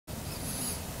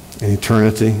in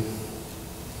eternity.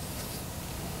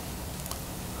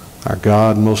 Our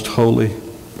God, most holy,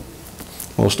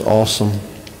 most awesome,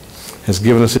 has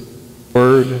given us His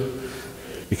Word.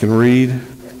 He can read.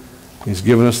 He's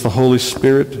given us the Holy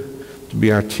Spirit to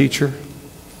be our teacher.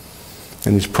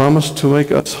 And He's promised to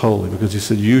make us holy because He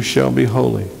said, "You shall be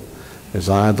holy as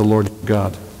I, the Lord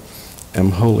God,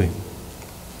 am holy."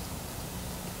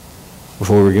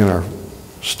 Before we begin our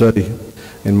study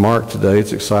in Mark today,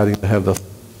 it's exciting to have the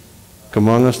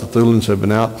among us. The Thulins have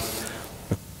been out.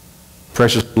 A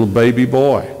precious little baby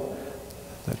boy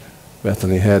that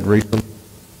Bethany had recently.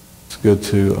 It's good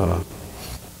to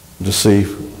see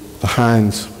the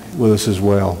Hines with us as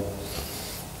well.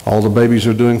 All the babies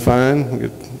are doing fine. We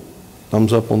get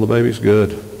thumbs up on the babies.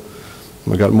 Good.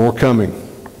 We got more coming.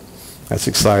 That's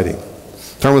exciting.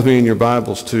 Turn with me in your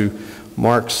Bibles to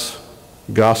Mark's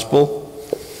Gospel,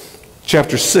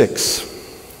 chapter 6.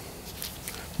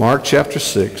 Mark chapter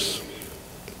 6.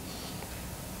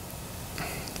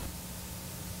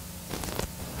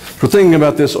 We're thinking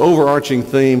about this overarching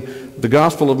theme, the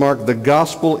Gospel of Mark, the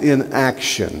gospel in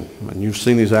action. And you've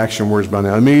seen these action words by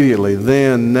now. Immediately,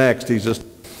 then, next, he's just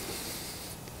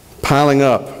piling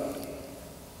up,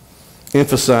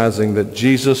 emphasizing that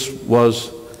Jesus was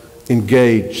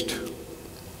engaged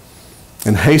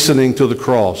and hastening to the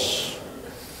cross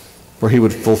where he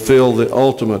would fulfill the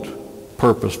ultimate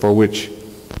purpose for which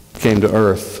he came to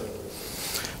earth.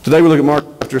 Today we look at Mark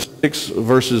chapter 6,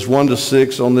 verses 1 to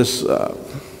 6 on this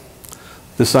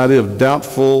idea of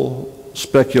doubtful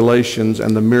speculations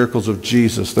and the miracles of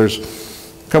Jesus. There's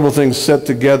a couple of things set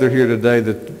together here today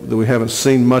that we haven't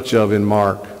seen much of in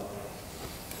Mark.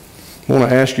 I want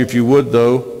to ask you, if you would,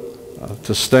 though,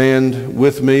 to stand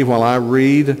with me while I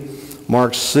read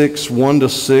Mark 6, 1 to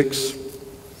 6.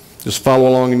 Just follow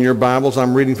along in your Bibles.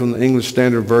 I'm reading from the English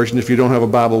Standard Version. If you don't have a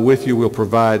Bible with you, we'll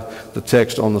provide the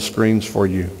text on the screens for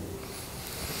you.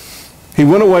 He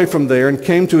went away from there and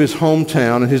came to his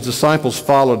hometown, and his disciples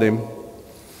followed him.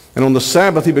 And on the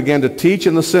Sabbath he began to teach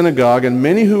in the synagogue, and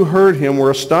many who heard him were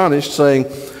astonished, saying,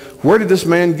 "Where did this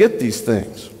man get these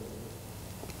things?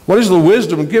 What is the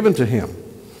wisdom given to him?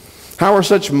 How are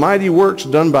such mighty works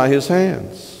done by his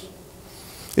hands?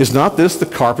 Is not this the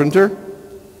carpenter,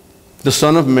 the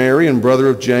son of Mary and brother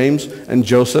of James and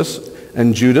Joseph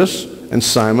and Judas and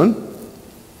Simon?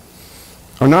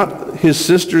 Are not his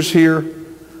sisters here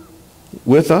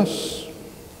with us?"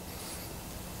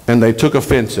 And they took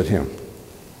offense at him.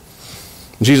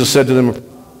 Jesus said to them,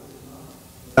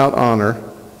 "Without honor,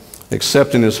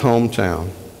 except in his hometown,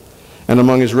 and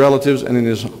among his relatives, and in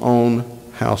his own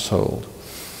household."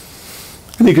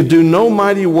 And he could do no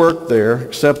mighty work there,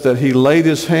 except that he laid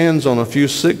his hands on a few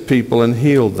sick people and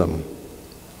healed them.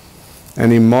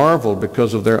 And he marveled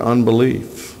because of their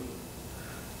unbelief.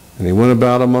 And he went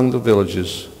about among the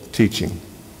villages teaching.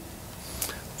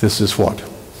 This is what?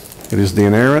 It is the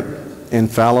inerrant,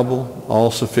 infallible,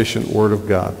 all-sufficient Word of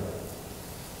God.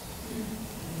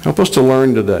 Help us to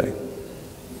learn today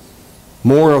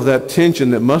more of that tension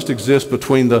that must exist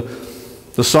between the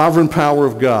sovereign power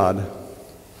of God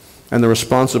and the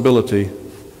responsibility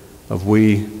of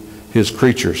we, His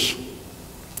creatures.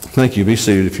 Thank you. Be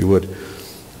seated if you would.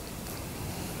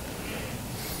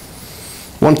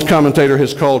 One commentator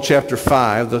has called chapter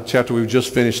 5, the chapter we've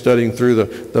just finished studying through,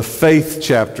 the faith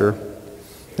chapter.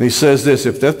 And he says this,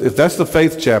 if that's the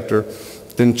faith chapter,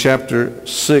 then chapter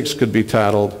 6 could be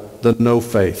titled the no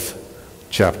faith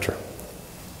chapter.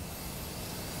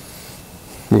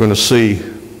 We're going to see,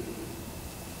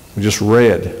 we just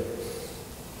read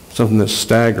something that's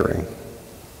staggering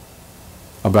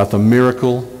about the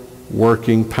miracle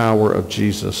working power of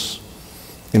Jesus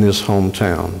in his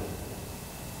hometown.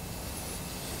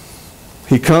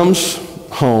 He comes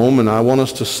home, and I want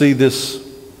us to see this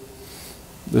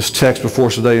text before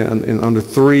us today under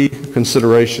three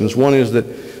considerations. One is that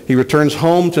he returns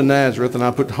home to Nazareth, and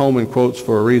I put home in quotes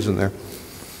for a reason there.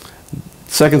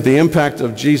 Second, the impact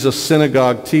of Jesus'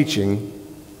 synagogue teaching.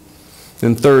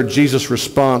 And third, Jesus'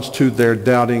 response to their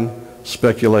doubting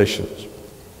speculations.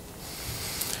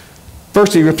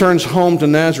 First, he returns home to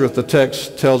Nazareth, the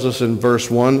text tells us in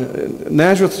verse 1.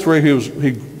 Nazareth is where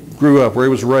he grew up, where he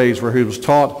was raised, where he was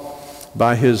taught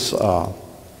by his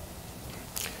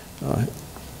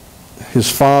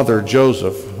father,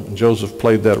 Joseph. Joseph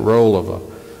played that role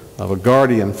of a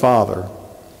guardian father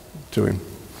to him.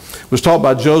 He was taught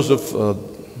by Joseph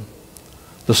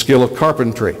the skill of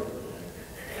carpentry.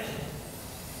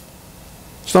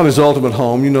 It's not his ultimate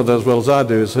home. You know that as well as I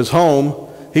do. It's his home.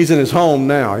 He's in his home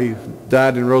now. He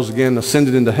died and rose again,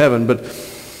 ascended into heaven. But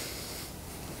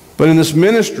in this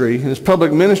ministry, in his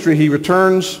public ministry, he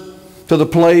returns to the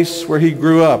place where he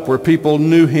grew up, where people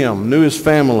knew him, knew his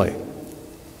family.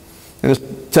 And his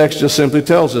text just simply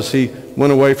tells us he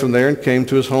went away from there and came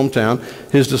to his hometown.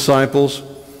 His disciples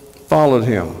followed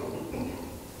him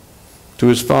to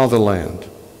his fatherland.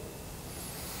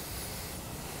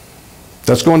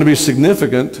 That's going to be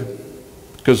significant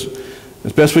because,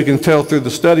 as best we can tell through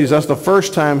the studies, that's the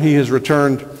first time he has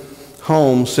returned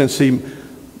home since he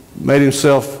made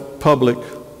himself public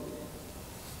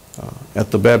at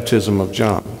the baptism of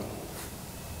John.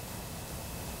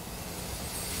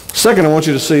 Second, I want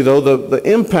you to see, though, the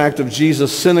impact of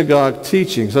Jesus' synagogue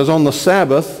teaching. It says, on the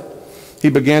Sabbath, he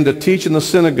began to teach in the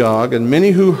synagogue, and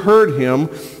many who heard him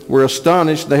were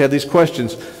astonished. They had these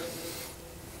questions.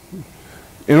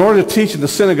 In order to teach in the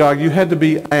synagogue, you had to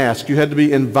be asked, you had to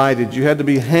be invited, you had to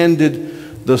be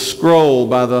handed the scroll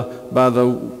by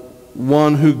the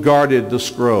one who guarded the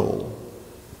scroll.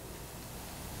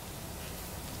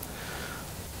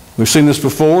 We've seen this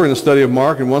before in the study of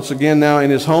Mark, and once again now in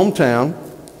his hometown.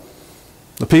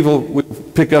 The people we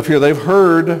pick up here, they've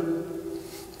heard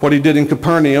what he did in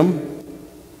Capernaum.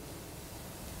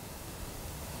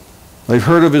 They've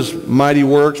heard of his mighty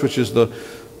works, which is the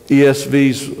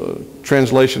ESV's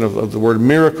translation of the word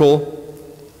miracle.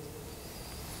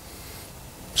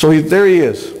 So there he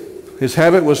is. His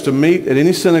habit was to meet at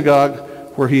any synagogue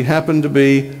where he happened to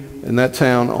be in that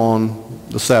town on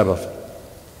the Sabbath.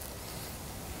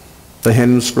 They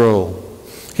hand him the scroll.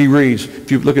 He reads.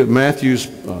 If you look at Matthew's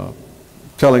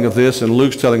telling of this and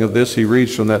Luke's telling of this, he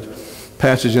reads from that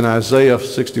passage in Isaiah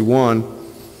 61.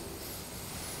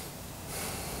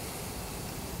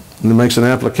 And he makes an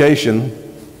application,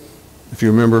 if you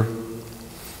remember,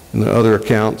 in the other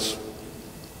accounts.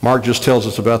 Mark just tells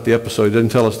us about the episode. He doesn't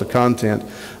tell us the content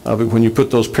of it. When you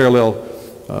put those parallel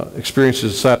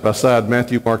experiences side by side,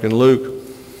 Matthew, Mark, and Luke,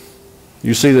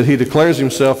 you see that he declares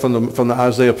himself from the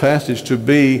Isaiah passage to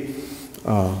be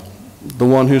the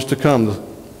one who's to come,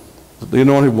 the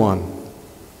anointed one,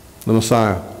 the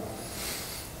Messiah.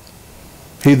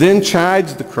 He then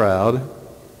chides the crowd,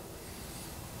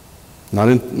 not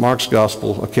in Mark's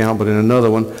gospel account, but in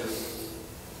another one,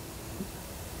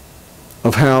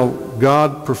 of how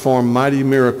God performed mighty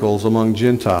miracles among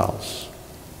Gentiles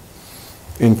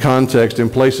in context, in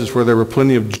places where there were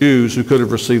plenty of Jews who could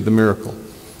have received the miracle.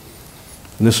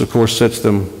 And this, of course, sets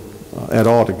them at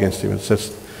odds against him. It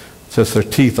sets their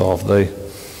teeth off. They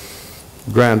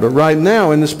grind. But right now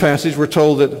in this passage we're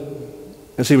told that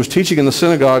as he was teaching in the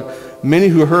synagogue, many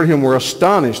who heard him were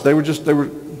astonished. They were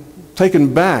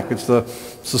taken back. It's the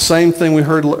same thing we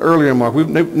heard earlier in Mark. We've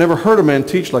never heard a man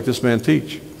teach like this man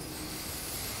teach.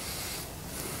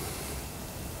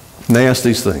 And they asked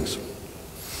these things.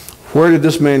 Where did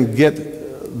this man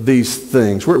get these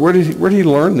things? Where did he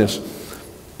learn this?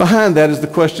 Behind that is the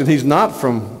question, he's not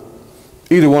from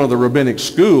either one of the rabbinic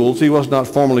schools. He was not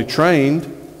formally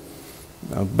trained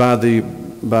by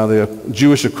the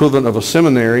Jewish equivalent of a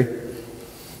seminary.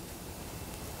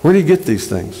 Where did he get these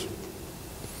things?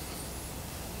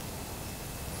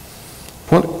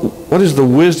 What is the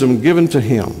wisdom given to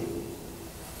him?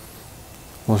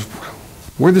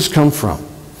 Where did this come from?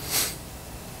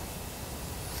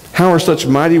 How are such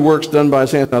mighty works done by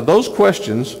his hands? Now those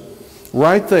questions,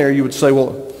 right there, you would say,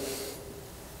 well,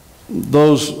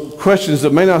 those questions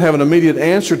that may not have an immediate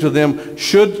answer to them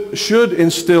should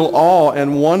instill awe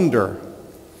and wonder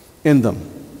in them.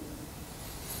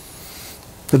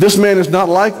 That this man is not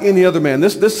like any other man.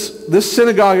 This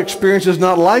synagogue experience is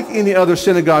not like any other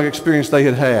synagogue experience they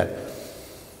had had.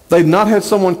 They'd not had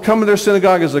someone come to their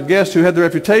synagogue as a guest who had the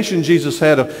reputation Jesus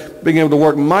had of being able to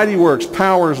work mighty works,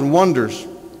 powers, and wonders,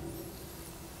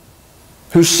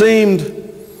 who seemed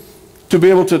to be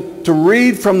able to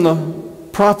read from the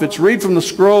prophets, read from the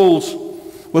scrolls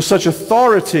with such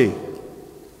authority,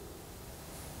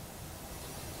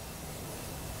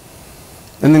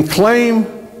 and then claim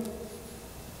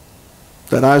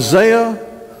that Isaiah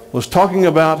was talking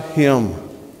about him.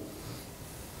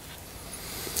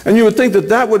 And you would think that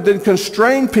that would then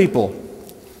constrain people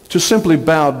to simply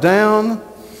bow down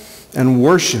and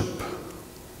worship.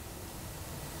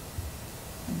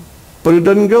 But it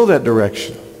doesn't go that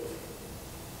direction.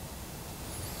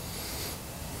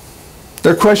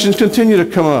 Their questions continue to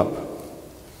come up.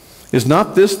 Is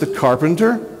not this the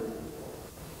carpenter,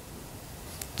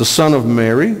 the son of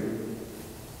Mary,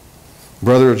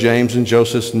 brother of James and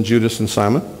Joseph and Judas and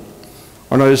Simon?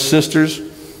 Are not his sisters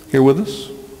here with us?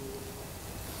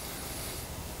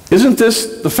 Isn't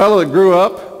this the fellow that grew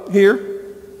up here?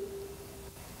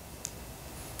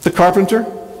 The carpenter?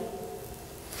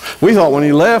 We thought when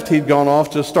he left he'd gone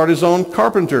off to start his own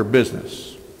carpenter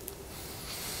business.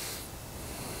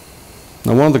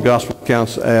 Now, one of the gospel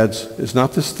accounts adds, is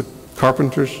not this the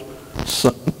carpenter's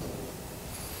son?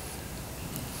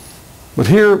 But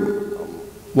here,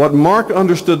 what Mark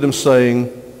understood them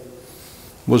saying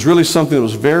was really something that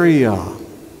was very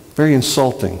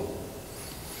insulting.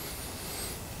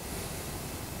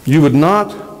 You would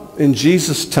not, in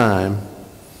Jesus' time,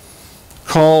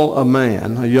 call a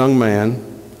man, a young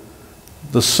man,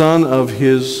 the son of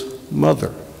his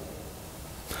mother,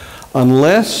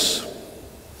 unless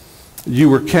you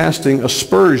were casting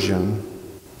aspersion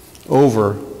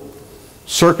over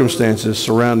circumstances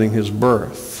surrounding his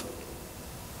birth.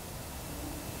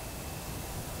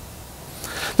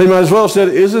 They might as well have said,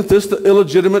 isn't this the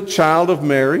illegitimate child of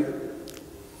Mary?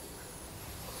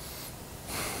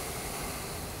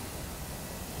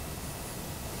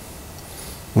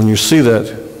 When you see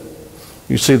that,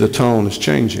 you see the tone is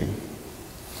changing.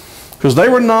 Because they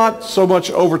were not so much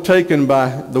overtaken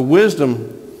by the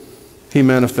wisdom he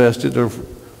manifested, or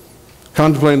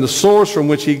contemplating the source from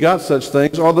which he got such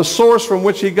things, or the source from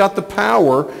which he got the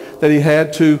power that he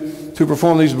had to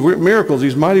perform these miracles,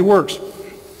 these mighty works.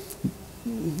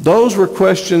 Those were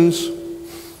questions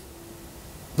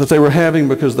that they were having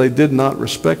because they did not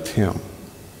respect him.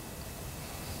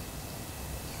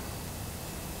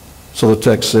 So the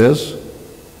text says,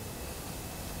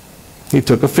 he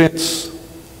took offense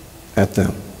at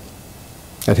them,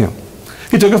 at him.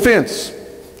 He took offense.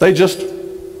 They just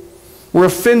were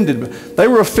offended. They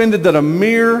were offended that a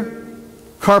mere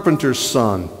carpenter's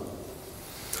son,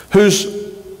 whose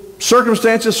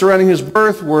circumstances surrounding his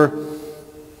birth were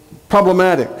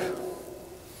problematic,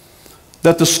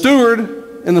 that the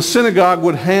steward in the synagogue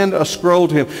would hand a scroll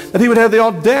to him, that he would have the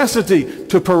audacity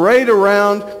to parade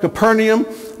around Capernaum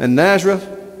and Nazareth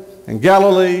and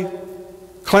Galilee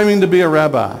claiming to be a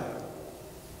rabbi.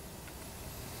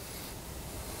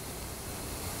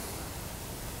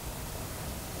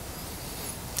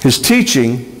 His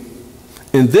teaching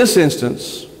in this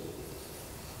instance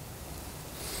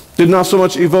did not so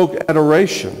much evoke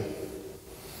adoration,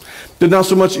 did not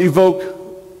so much evoke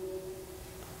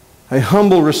a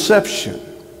humble reception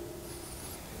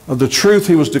of the truth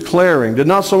he was declaring, did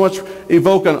not so much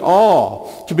evoke an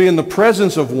awe to be in the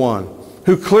presence of one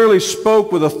who clearly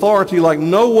spoke with authority like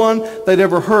no one they'd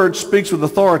ever heard speaks with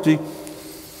authority.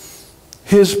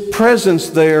 His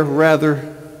presence there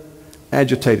rather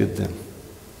agitated them.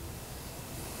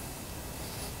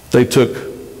 They took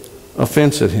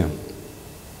offense at him.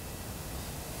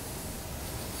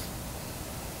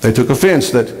 They took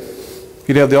offense that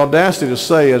he'd have the audacity to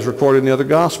say, as recorded in the other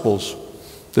Gospels,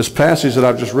 this passage that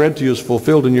I've just read to you is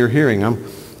fulfilled in your hearing.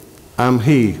 I'm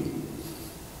he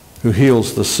who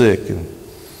heals the sick and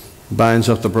binds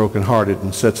up the brokenhearted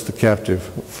and sets the captive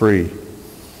free.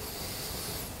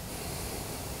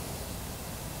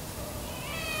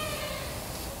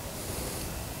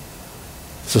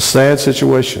 It's a sad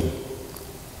situation.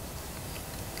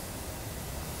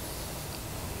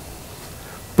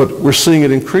 But we're seeing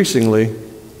it increasingly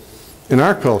in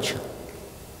our culture.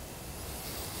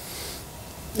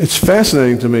 It's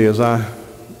fascinating to me as I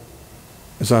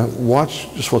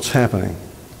watch just what's happening.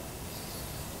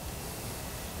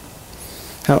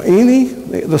 How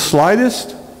the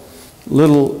slightest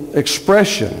little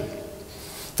expression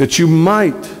that you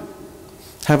might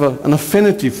have an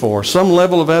affinity for, some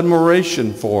level of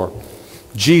admiration for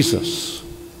Jesus,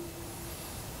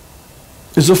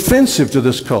 is offensive to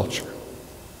this culture.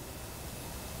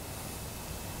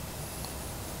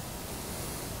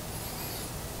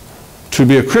 To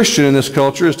be a Christian in this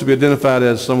culture is to be identified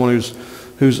as someone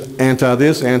who's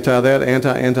anti-this, anti-that,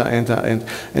 anti,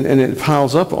 and it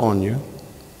piles up on you.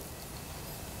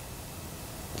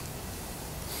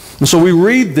 And so we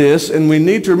read this, and we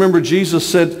need to remember Jesus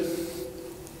said,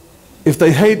 if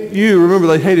they hate you, remember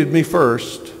they hated me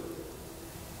first.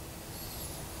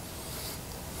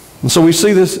 And so we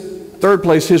see this, third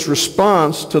place, his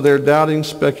response to their doubting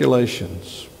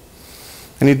speculations.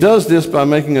 And he does this by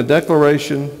making a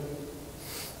declaration,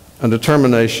 a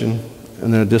determination,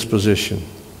 and then a disposition.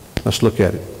 Let's look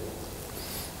at it.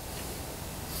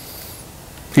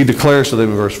 He declares to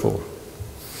them in verse 4,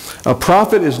 a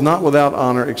prophet is not without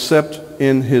honor except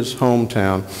in his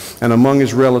hometown and among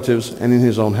his relatives and in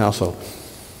his own household.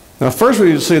 Now first we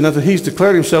need to see that he's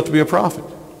declared himself to be a prophet.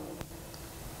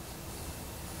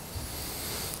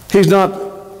 He's not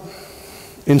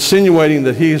insinuating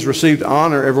that he has received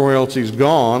honor everywhere else he's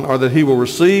gone, or that he will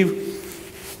receive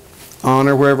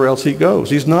honor wherever else he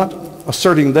goes. He's not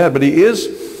asserting that, but he is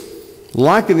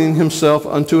likening himself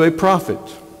unto a prophet.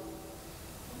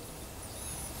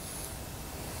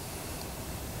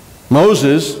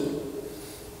 Moses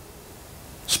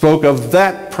spoke of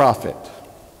that prophet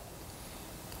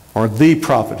or the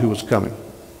prophet who was coming.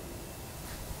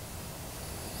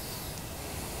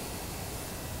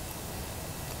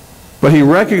 But he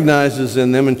recognizes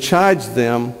in them and chides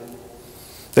them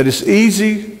that it's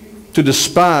easy to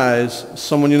despise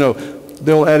someone you know.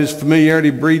 They'll add his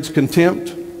familiarity breeds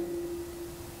contempt.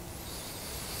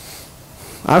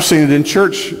 I've seen it in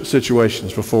church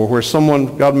situations before where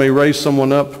God may raise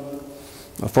someone up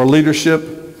for leadership,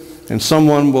 and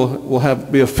someone will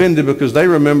be offended because they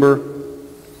remember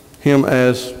him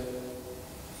as,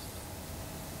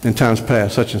 in times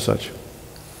past, such and such.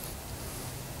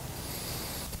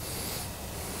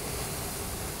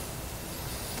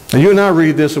 And you and I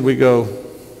read this and we go,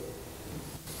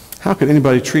 how could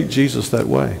anybody treat Jesus that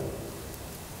way?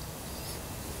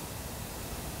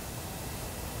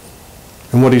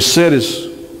 And what he said is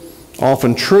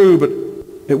often true, but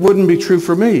it wouldn't be true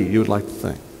for me, you would like to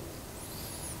think.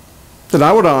 That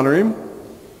I would honor him.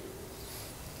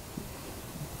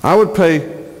 I would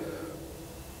pay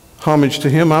homage to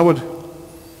him. I would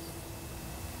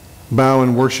bow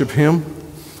and worship him.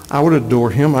 I would adore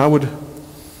him. I would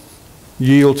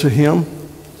yield to him.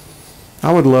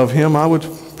 I would love him. I would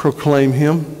proclaim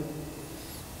him.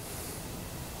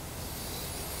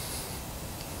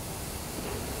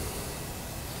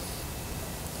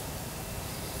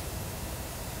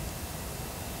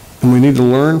 And we need to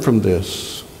learn from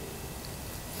this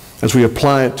as we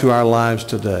apply it to our lives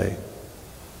today.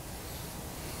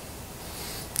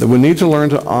 That we need to learn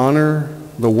to honor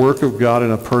the work of God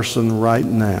in a person right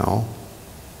now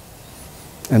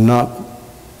and not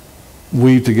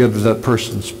weave together that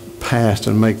person's past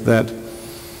and make that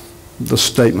the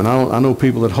statement. I know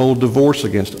people that hold divorce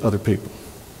against other people.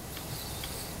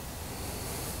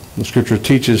 The Scripture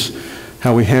teaches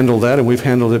how we handle that, and we've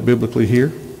handled it biblically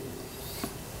here.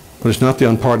 But it's not the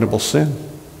unpardonable sin.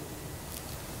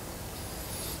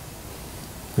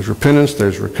 There's repentance,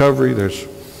 there's recovery, there's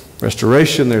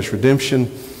restoration, there's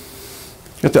redemption.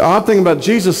 Yet the odd thing about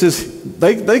Jesus is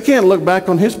they can't look back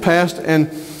on his past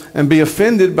and be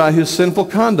offended by his sinful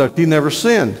conduct. He never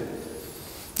sinned.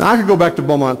 Now, I could go back to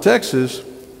Beaumont, Texas,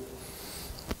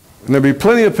 and there'd be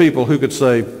plenty of people who could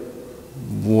say,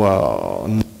 well,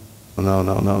 no.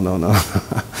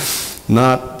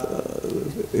 Not,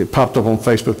 it popped up on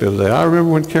Facebook the other day. I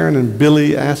remember when Karen and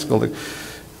Billy Ascol,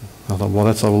 I thought, well,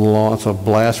 that's a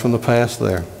blast from the past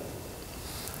there.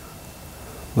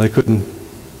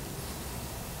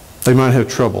 They might have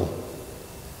trouble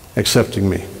accepting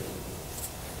me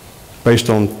based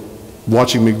on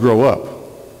watching me grow up.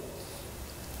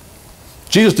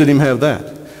 Jesus didn't even have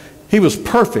that. He was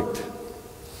perfect.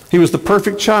 He was the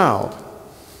perfect child,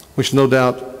 which no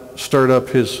doubt stirred up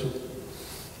his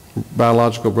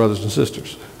biological brothers and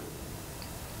sisters.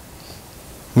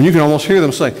 When you can almost hear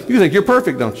them saying, you think you're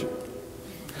perfect, don't you?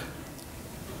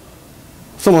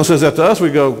 Someone says that to us,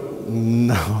 we go,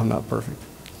 no, I'm not perfect.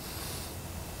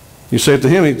 You say it to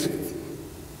him, he's,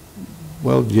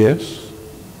 well, yes.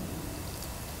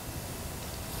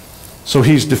 So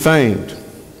he's defamed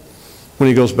when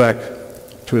he goes back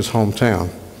to his hometown.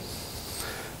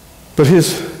 But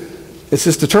it's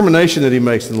this determination that he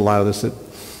makes in the light of this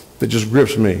that just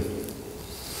grips me.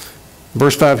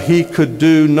 Verse 5, he could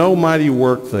do no mighty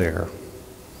work there,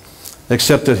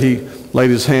 except that he laid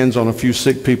his hands on a few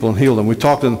sick people and healed them. We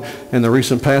talked in the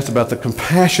recent past about the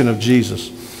compassion of Jesus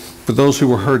for those who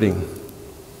were hurting.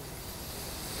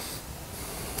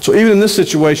 So even in this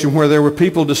situation where there were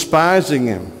people despising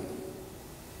him,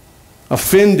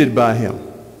 offended by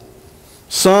him,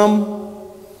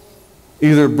 some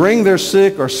either bring their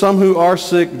sick or some who are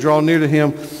sick draw near to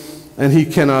him, and he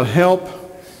cannot help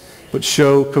but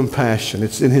show compassion.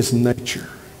 It's in his nature.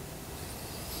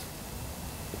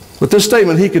 But this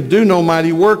statement, he could do no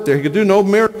mighty work there. He could do no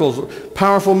miracles,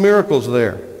 powerful miracles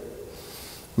there.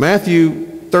 Matthew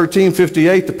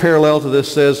 13:58, the parallel to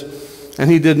this says,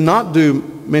 and he did not do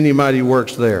many mighty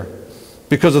works there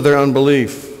because of their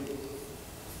unbelief.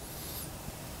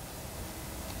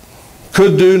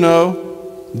 Could do,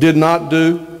 no. Did not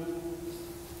do.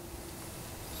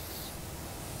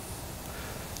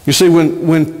 You see,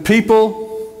 when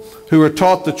people who are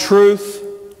taught the truth,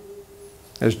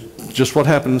 as just what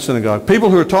happened in the synagogue, people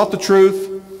who are taught the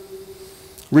truth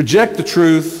reject the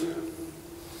truth,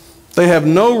 they have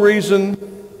no reason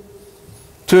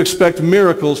to expect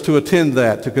miracles to attend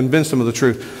that, to convince them of the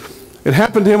truth. It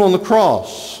happened to him on the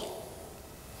cross.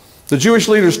 The Jewish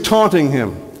leaders taunting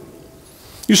him.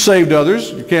 You saved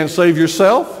others, you can't save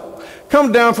yourself.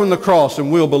 Come down from the cross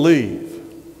and we'll believe.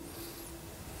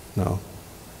 No.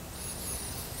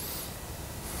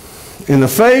 In the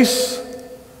face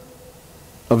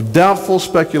of doubtful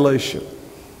speculation,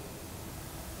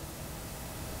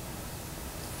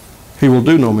 he will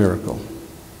do no miracle.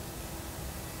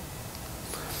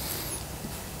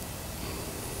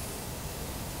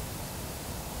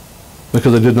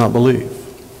 Because they did not believe.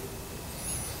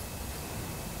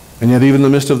 And yet even in the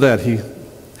midst of that, he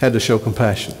had to show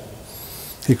compassion.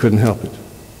 He couldn't help it.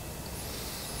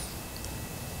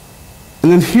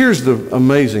 And then here's the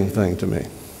amazing thing to me.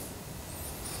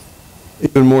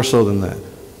 Even more so than that.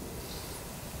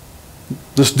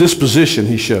 This disposition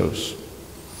he shows.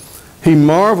 He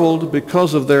marveled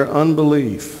because of their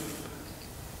unbelief.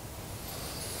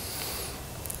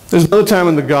 There's another time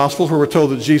in the Gospels where we're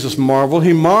told that Jesus marveled.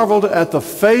 He marveled at the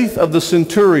faith of the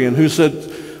centurion who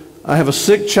said, I have a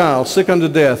sick child, sick unto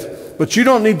death, but you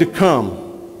don't need to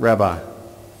come, Rabbi.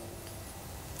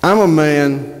 I'm a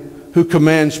man who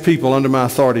commands people under my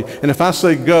authority. And if I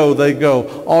say go, they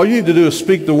go. All you need to do is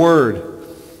speak the word,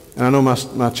 and I know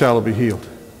my child will be healed.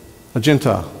 A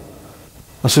Gentile,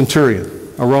 a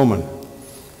centurion, a Roman.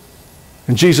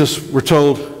 And Jesus, we're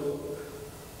told,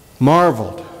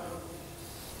 marveled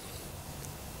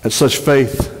at such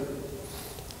faith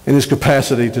in his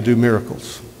capacity to do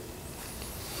miracles.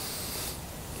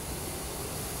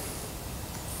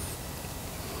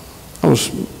 I was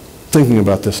thinking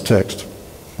about this text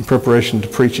in preparation to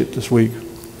preach it this week.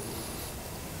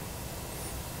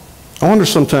 I wonder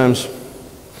sometimes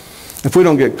if we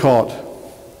don't get caught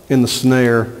in the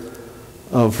snare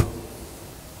of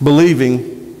believing.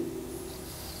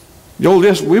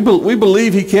 Yes, we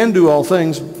believe he can do all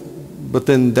things, but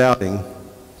then doubting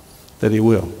that he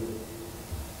will.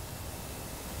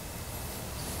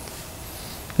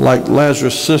 Like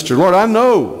Lazarus' sister, Lord, I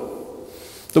know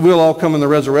that we'll all come in the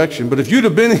resurrection, but if you'd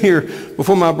have been here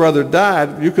before my brother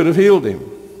died, you could have healed him.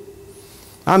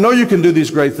 I know you can do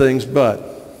these great things, but...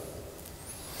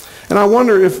 And I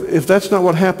wonder if that's not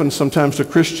what happens sometimes to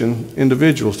Christian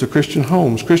individuals, to Christian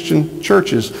homes, Christian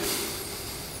churches.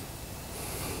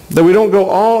 That we don't go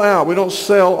all out, we don't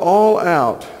sell all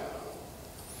out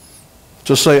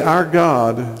to say our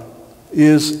God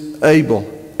is able,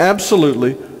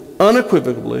 absolutely,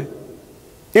 unequivocally,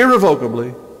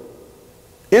 irrevocably,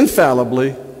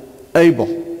 infallibly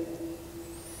able.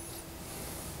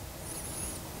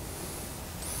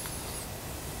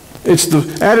 It's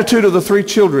the attitude of the three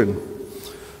children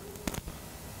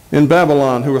in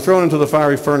Babylon who were thrown into the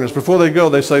fiery furnace. Before they go,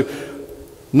 they say,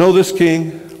 know this,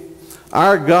 King,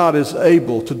 our God is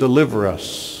able to deliver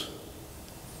us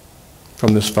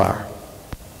from this fire.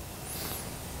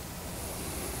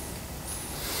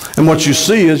 And what you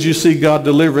see is you see God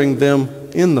delivering them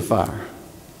in the fire.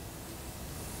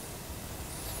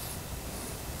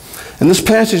 And this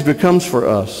passage becomes for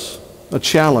us a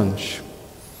challenge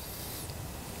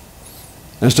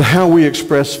as to how we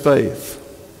express faith.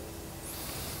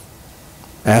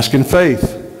 Ask in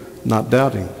faith, not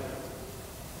doubting.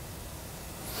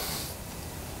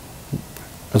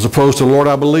 As opposed to, Lord,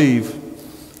 I believe,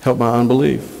 help my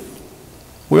unbelief.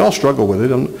 We all struggle with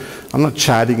it. I'm not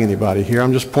chiding anybody here.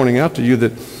 I'm just pointing out to you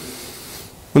that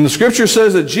when the Scripture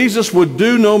says that Jesus would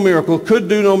do no miracle, could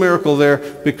do no miracle there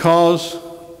because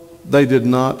they did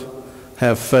not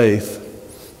have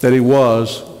faith that he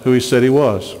was who he said he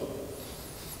was.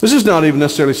 This is not even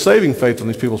necessarily saving faith on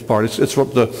these people's part. It's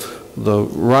what the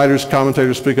writers,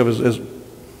 commentators speak of as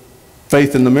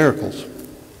faith in the miracles.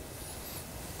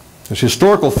 It's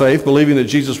historical faith, believing that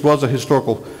Jesus was a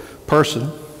historical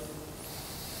person.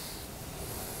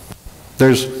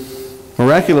 There's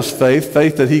miraculous faith,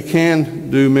 faith that he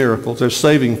can do miracles. There's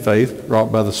saving faith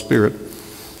wrought by the Spirit,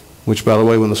 which, by the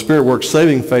way, when the Spirit works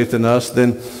saving faith in us,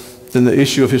 then the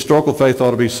issue of historical faith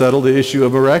ought to be settled. The issue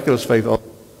of miraculous faith ought to be.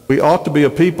 We ought to be a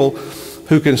people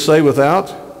who can say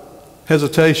without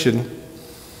hesitation,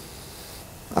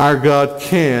 our God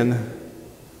can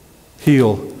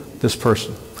heal this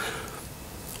person.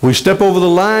 We step over the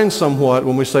line somewhat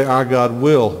when we say our God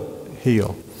will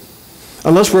heal.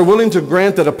 Unless we're willing to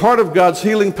grant that a part of God's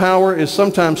healing power is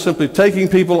sometimes simply taking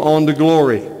people on to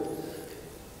glory.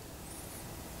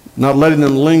 Not letting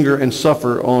them linger and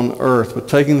suffer on earth, but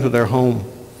taking them to their home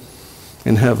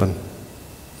in heaven.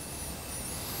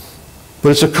 But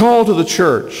it's a call to the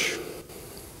church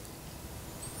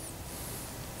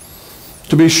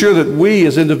to be sure that we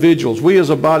as individuals, we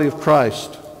as a body of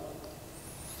Christ,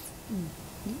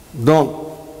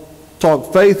 don't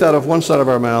talk faith out of one side of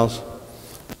our mouths,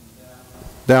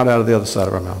 doubt out of the other side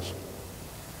of our mouths.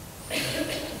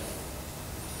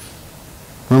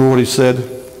 Remember what he said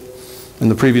in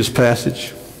the previous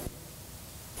passage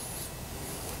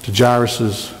to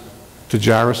Jairus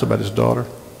about his daughter?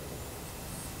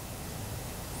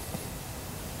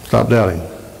 Stop doubting.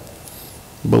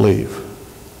 Believe.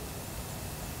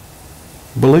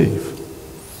 Believe.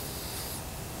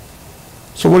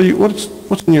 So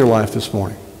what's in your life this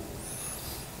morning?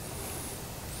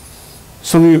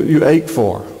 Something you ache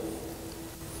for.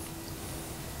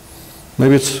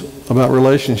 Maybe it's about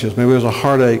relationships. Maybe there's a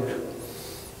heartache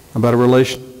about a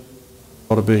relationship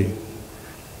ought to be.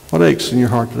 What aches in your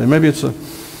heart today? Maybe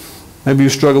you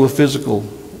struggle with physical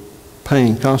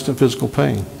pain, constant physical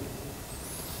pain.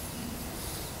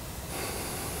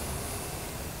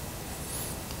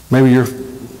 Maybe you're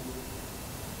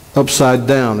upside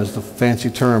down, is the fancy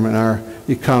term in our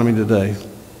economy today,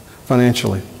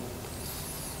 financially.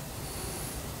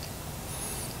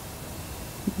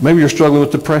 Maybe you're struggling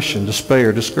with depression,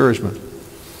 despair, discouragement.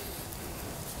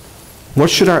 What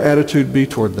should our attitude be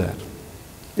toward that,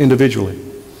 individually?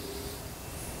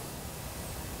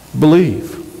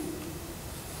 Believe.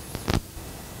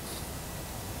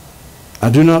 I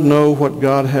do not know what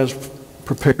God has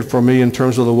prepared for me in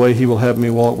terms of the way He will have me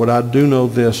walk, but I do know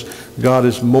this: God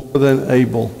is more than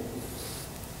able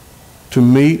to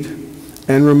meet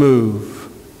and remove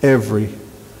every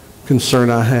concern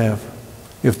I have,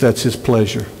 if that's His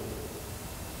pleasure.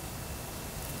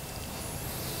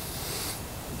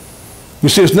 You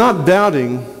see, it's not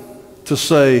doubting to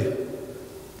say,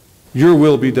 your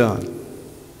will be done.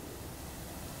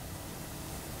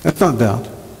 That's not doubt.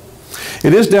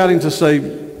 It is doubting to say,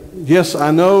 yes,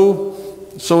 I know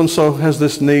so-and-so has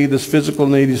this need, this physical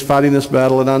need, he's fighting this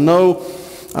battle, and I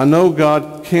know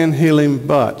God can heal him,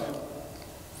 but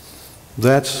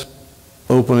that's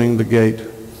opening the gate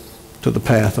to the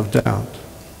path of doubt.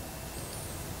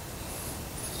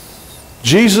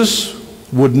 Jesus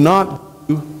would not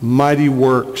do mighty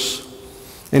works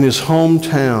in his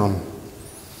hometown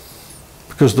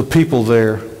because the people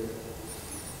there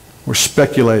were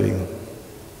speculating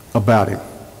about him.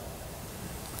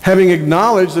 Having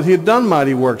acknowledged that he had done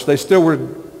mighty works, they still were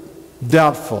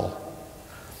doubtful.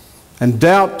 And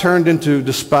doubt turned into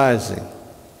despising.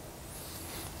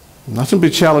 And I simply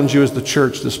challenge you as the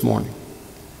church this morning.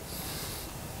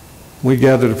 We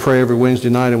gather to pray every Wednesday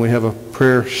night, and we have a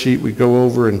prayer sheet we go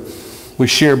over, and we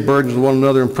share burdens with one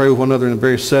another and pray with one another in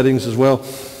various settings as well.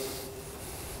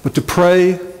 But to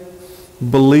pray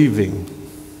believing.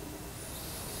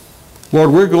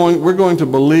 Lord, we're going to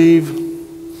believe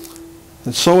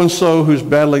that so-and-so who's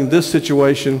battling this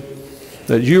situation,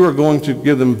 that you are going to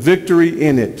give them victory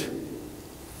in it.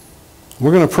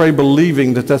 We're going to pray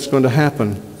believing that that's going to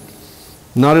happen.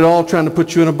 Not at all trying to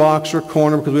put you in a box or a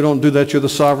corner, because we don't do that. You're the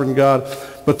sovereign God.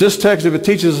 But this text, if it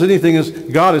teaches us anything, is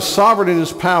God is sovereign in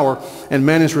his power, and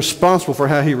man is responsible for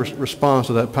how he responds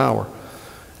to that power.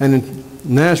 And in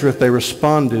Nazareth, they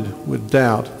responded with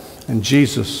doubt, and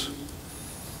Jesus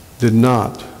did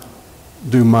not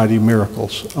do mighty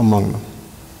miracles among them.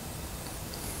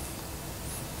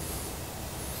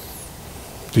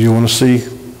 Do you want to see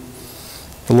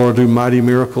the Lord do mighty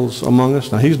miracles among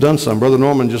us? Now, he's done some. Brother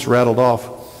Norman just rattled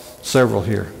off several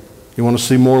here. You want to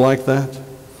see more like that?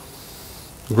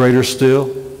 Greater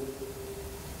still?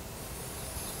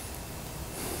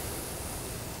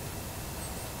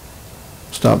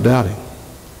 Stop doubting.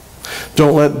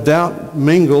 Don't let doubt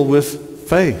mingle with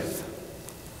faith.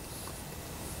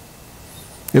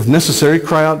 If necessary,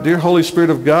 cry out, "Dear Holy Spirit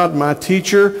of God, my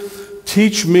teacher,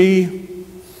 teach me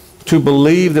to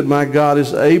believe that my God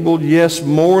is able, yes,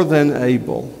 more than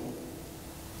able."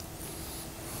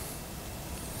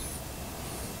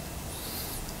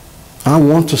 I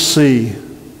want to see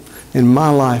in my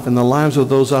life, in the lives of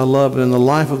those I love, and in the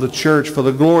life of the church, for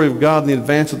the glory of God and the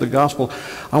advance of the gospel,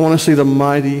 I want to see the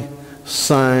mighty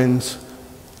signs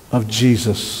of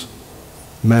Jesus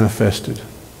manifested.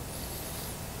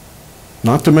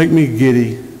 Not to make me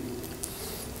giddy,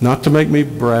 not to make me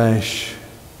brash.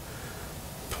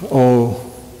 Oh,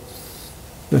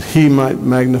 that he might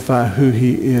magnify who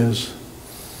he is.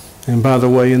 And by the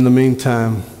way, in the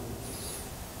meantime,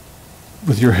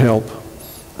 with your help,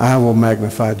 I will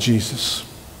magnify Jesus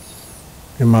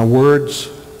in my words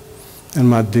and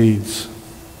my deeds,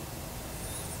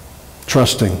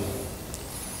 trusting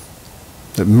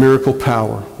that miracle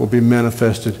power will be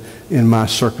manifested in my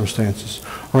circumstances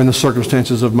or in the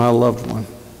circumstances of my loved one.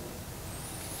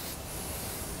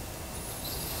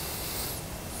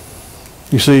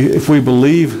 You see, if we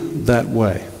believe that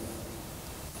way,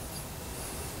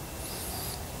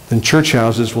 then church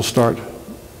houses will start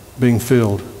being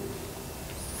filled.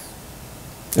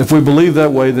 If we believe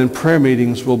that way, then prayer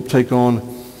meetings will take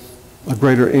on a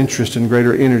greater interest and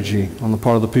greater energy on the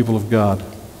part of the people of God,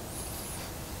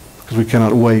 because we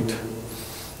cannot wait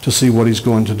to see what he's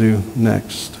going to do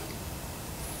next.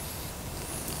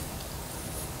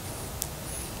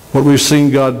 What we've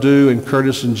seen God do in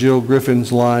Curtis and Jill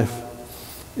Griffin's life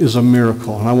is a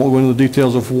miracle. And I won't go into the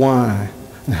details of why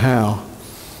and how.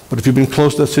 But if you've been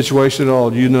close to that situation at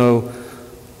all, you know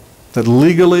that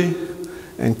legally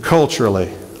and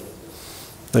culturally,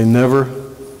 they never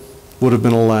would have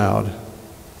been allowed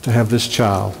to have this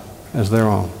child as their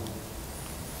own.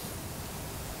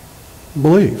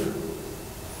 Believe.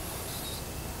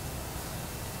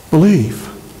 Believe.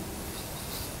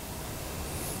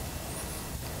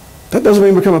 That doesn't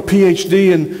mean become a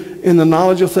PhD in the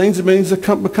knowledge of things. It means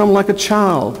to become like a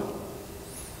child.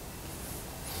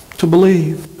 To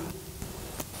believe.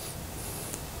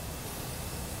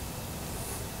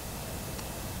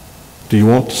 Do you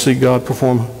want to see God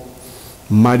perform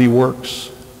mighty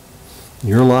works in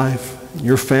your life,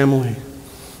 your family,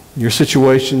 your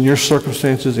situation, your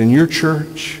circumstances, in your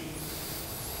church?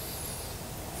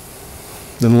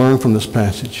 Then learn from this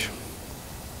passage.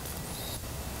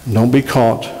 Don't be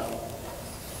caught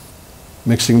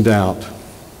mixing doubt.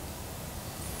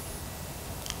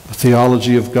 The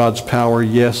theology of God's power,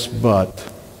 yes, but.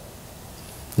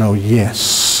 No,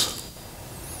 yes.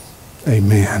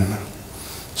 Amen.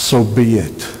 So be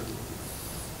it.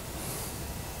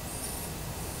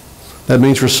 That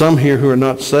means for some here who are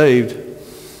not saved,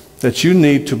 that you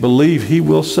need to believe He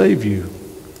will save you.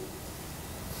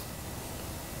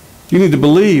 You need to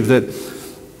believe that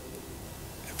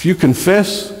if you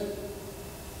confess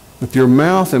with your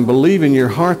mouth and believe in your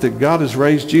heart that God has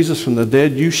raised Jesus from the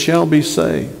dead, you shall be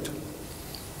saved.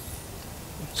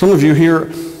 Some of you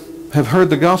here have heard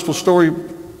the gospel story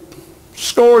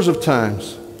scores of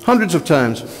times, hundreds of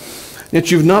times,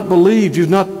 yet you've not believed, you've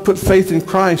not put faith in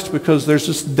Christ because there's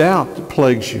this doubt that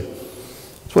plagues you.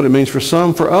 That's what it means for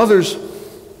some. For others,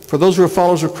 for those who are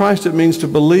followers of Christ, it means to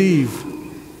believe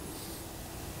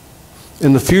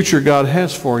in the future God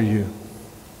has for you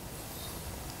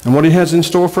and what He has in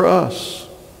store for us.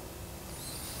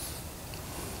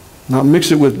 Not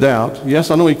mix it with doubt.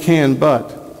 Yes, I know He can,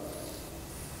 but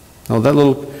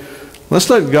let's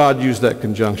let God use that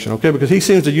conjunction, okay? Because He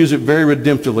seems to use it very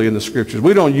redemptively in the Scriptures.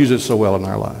 We don't use it so well in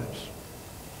our lives.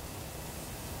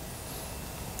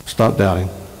 Stop doubting.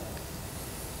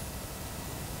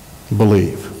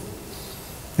 Believe.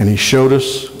 And He showed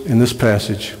us in this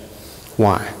passage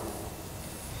why.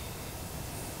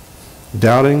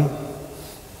 Doubting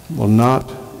will not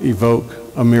evoke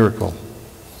a miracle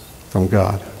from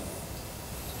God.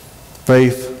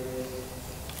 Faith,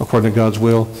 according to God's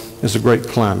will, is a great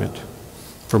climate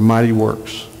for mighty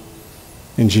works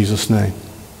in Jesus' name.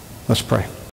 Let's pray.